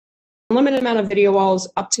unlimited amount of video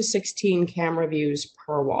walls, up to 16 camera views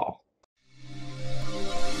per wall.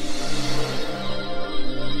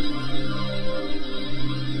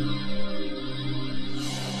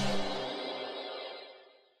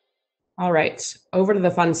 All right, over to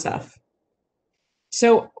the fun stuff.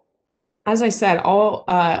 So as I said, all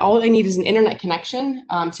I need is an internet connection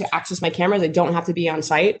to access my cameras. I don't have to be on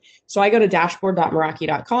site. So I go to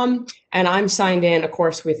dashboard.meraki.com and I'm signed in, of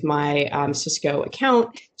course, with my Cisco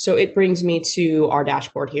account. So it brings me to our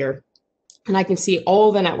dashboard here. And I can see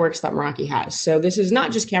all the networks that Meraki has. So this is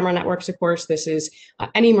not just camera networks, of course. This is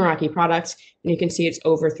any Meraki product. And you can see it's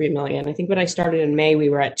over 3 million. I think when I started in May, we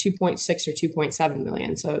were at 2.6 or 2.7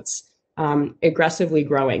 million. So it's aggressively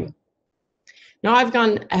growing. Now I've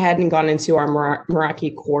gone ahead and gone into our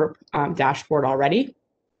Meraki Corp dashboard already.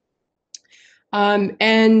 And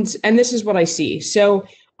this is what I see. So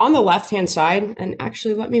on the left-hand side, and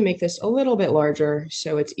actually let me make this a little bit larger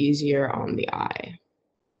so it's easier on the eye.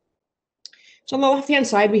 So on the left-hand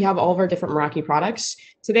side, we have all of our different Meraki products.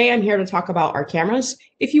 Today, I'm here to talk about our cameras.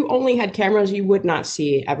 If you only had cameras, you would not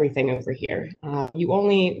see everything over here. You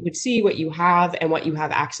only would see what you have and what you have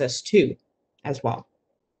access to as well.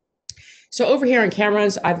 So over here on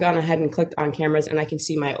cameras, I've gone ahead and clicked on cameras and I can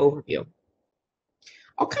see my overview.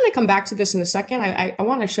 I'll kind of come back to this in a second. I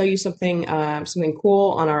want to show you something something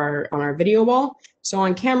cool on our video wall. So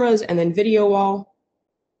on cameras and then video wall,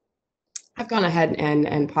 I've gone ahead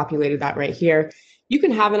and populated that right here. You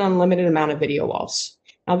can have an unlimited amount of video walls.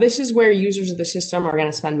 Now this is where users of the system are going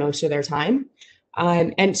to spend most of their time.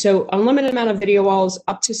 And so unlimited amount of video walls,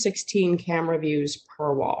 up to 16 camera views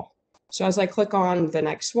per wall. So as I click on the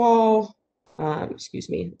next wall, excuse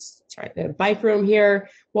me, sorry, the bike room here,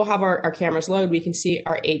 we'll have our cameras load. We can see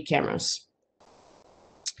our 8 cameras.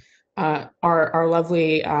 Our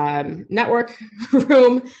lovely network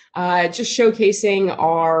room, just showcasing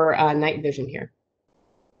our night vision here.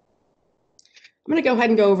 I'm going to go ahead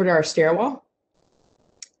and go over to our stairwell.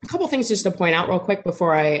 A couple things just to point out real quick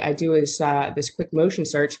before I do this quick motion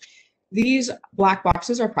search. These black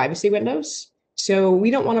boxes are privacy windows. So we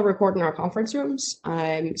don't want to record in our conference rooms.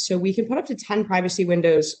 So we can put up to 10 privacy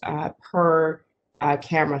windows per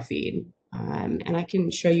camera feed. And I can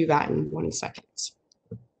show you that in 1 second.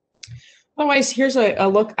 Otherwise, here's a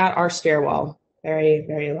look at our stairwell. Very,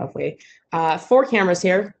 very lovely. 4 cameras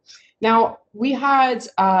here. Now, we had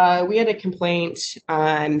a complaint.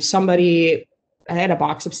 Somebody had a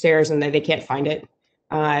box upstairs and they can't find it.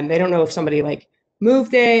 They don't know if somebody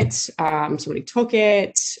moved it, somebody took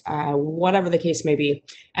it, whatever the case may be.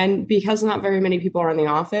 And because not very many people are in the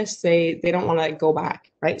office, they don't want to go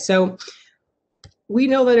back, right? So we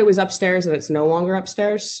know that it was upstairs and it's no longer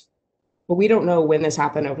upstairs, but we don't know when this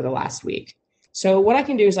happened over the last week. So what I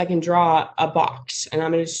can do is I can draw a box, and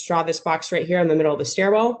I'm going to just draw this box right here in the middle of the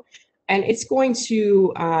stairwell, and it's going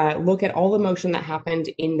to look at all the motion that happened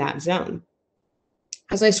in that zone.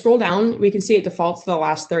 As I scroll down, we can see it defaults to the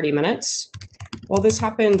last 30 minutes. Well, this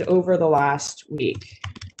happened over the last week.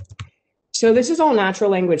 So this is all natural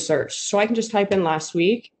language search. So I can just type in last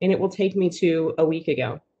week and it will take me to a week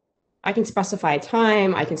ago. I can specify a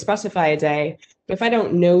time, I can specify a day, but if I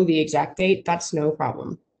don't know the exact date, that's no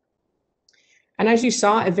problem. And as you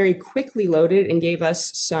saw, it very quickly loaded and gave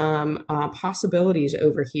us some possibilities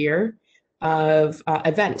over here of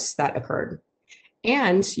events that occurred.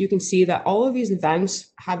 And you can see that all of these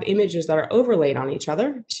events have images that are overlaid on each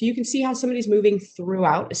other. So you can see how somebody's moving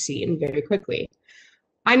throughout a scene very quickly.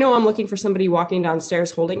 I know I'm looking for somebody walking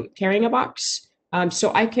downstairs carrying a box.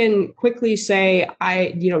 So I can quickly say,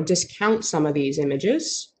 discount some of these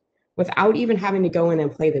images without even having to go in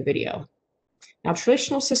and play the video. Now,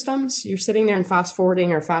 traditional systems, you're sitting there and fast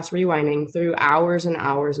forwarding or fast rewinding through hours and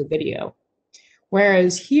hours of video.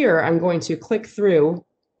 Whereas here, I'm going to click through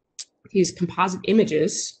these composite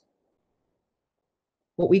images,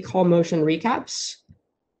 what we call motion recaps,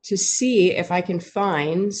 to see if I can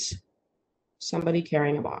find somebody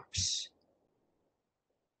carrying a box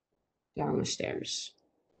down the stairs.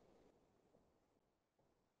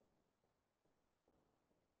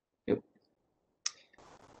 Nope.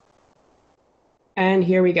 And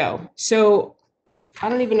here we go. So I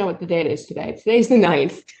don't even know what the date is today. Today's the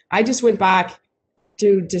 9th. I just went back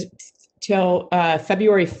to till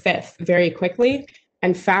February 5th very quickly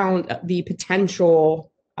and found the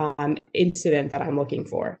potential incident that I'm looking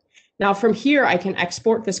for. Now from here, I can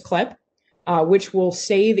export this clip, which will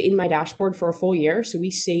save in my dashboard for a full year. So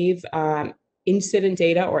we save incident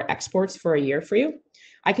data or exports for a year for you.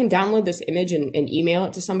 I can download this image and email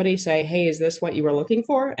it to somebody, say, hey, is this what you were looking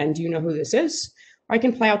for? And do you know who this is? Or I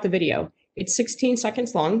can play out the video. It's 16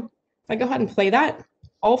 seconds long. If I go ahead and play that,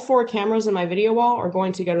 all 4 cameras in my video wall are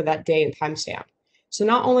going to go to that day and timestamp. So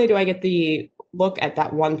not only do I get the look at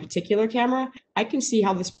that one particular camera, I can see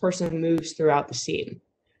how this person moves throughout the scene.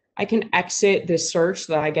 I can exit this search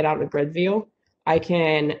so that I get out of grid view. I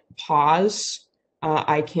can pause.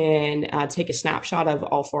 I can take a snapshot of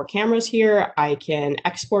all 4 cameras here. I can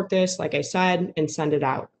export this, like I said, and send it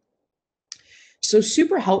out. So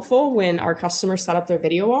super helpful when our customers set up their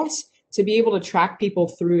video walls to be able to track people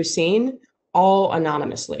through a scene all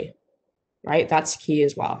anonymously, right? That's key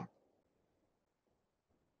as well.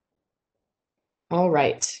 All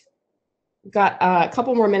right. Got a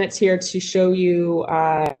couple more minutes here to show you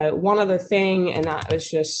one other thing, and that was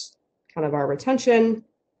just kind of our retention.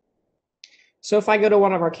 So if I go to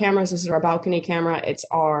one of our cameras, this is our balcony camera. It's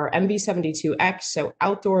our MV72X, so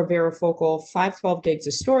outdoor varifocal, 512 gigs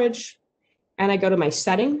of storage. And I go to my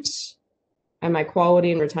settings and my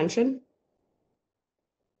quality and retention.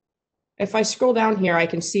 If I scroll down here, I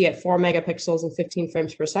can see at 4 megapixels and 15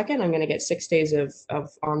 frames per second, I'm going to get 6 days of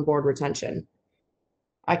onboard retention.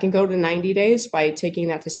 I can go to 90 days by taking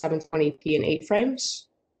that to 720p and 8 frames.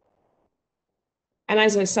 And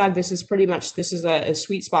as I said, this is a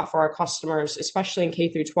sweet spot for our customers, especially in K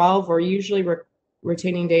through 12. We're usually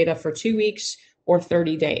retaining data for 2 weeks or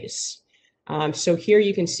 30 days. So here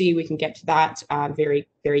you can see we can get to that very,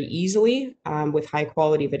 very easily with high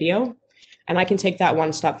quality video. And I can take that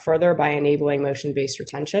one step further by enabling motion-based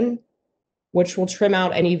retention, which will trim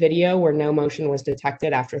out any video where no motion was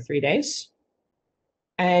detected after 3 days.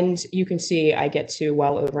 And you can see I get to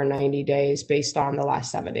well over 90 days based on the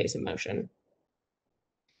last 7 days of motion.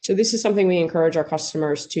 So this is something we encourage our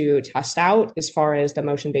customers to test out as far as the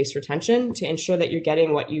motion-based retention to ensure that you're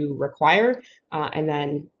getting what you require and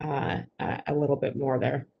then a little bit more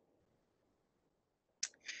there.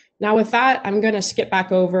 Now with that, I'm going to skip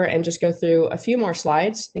back over and just go through a few more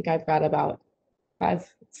slides. I think I've got about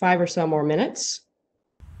five or so more minutes.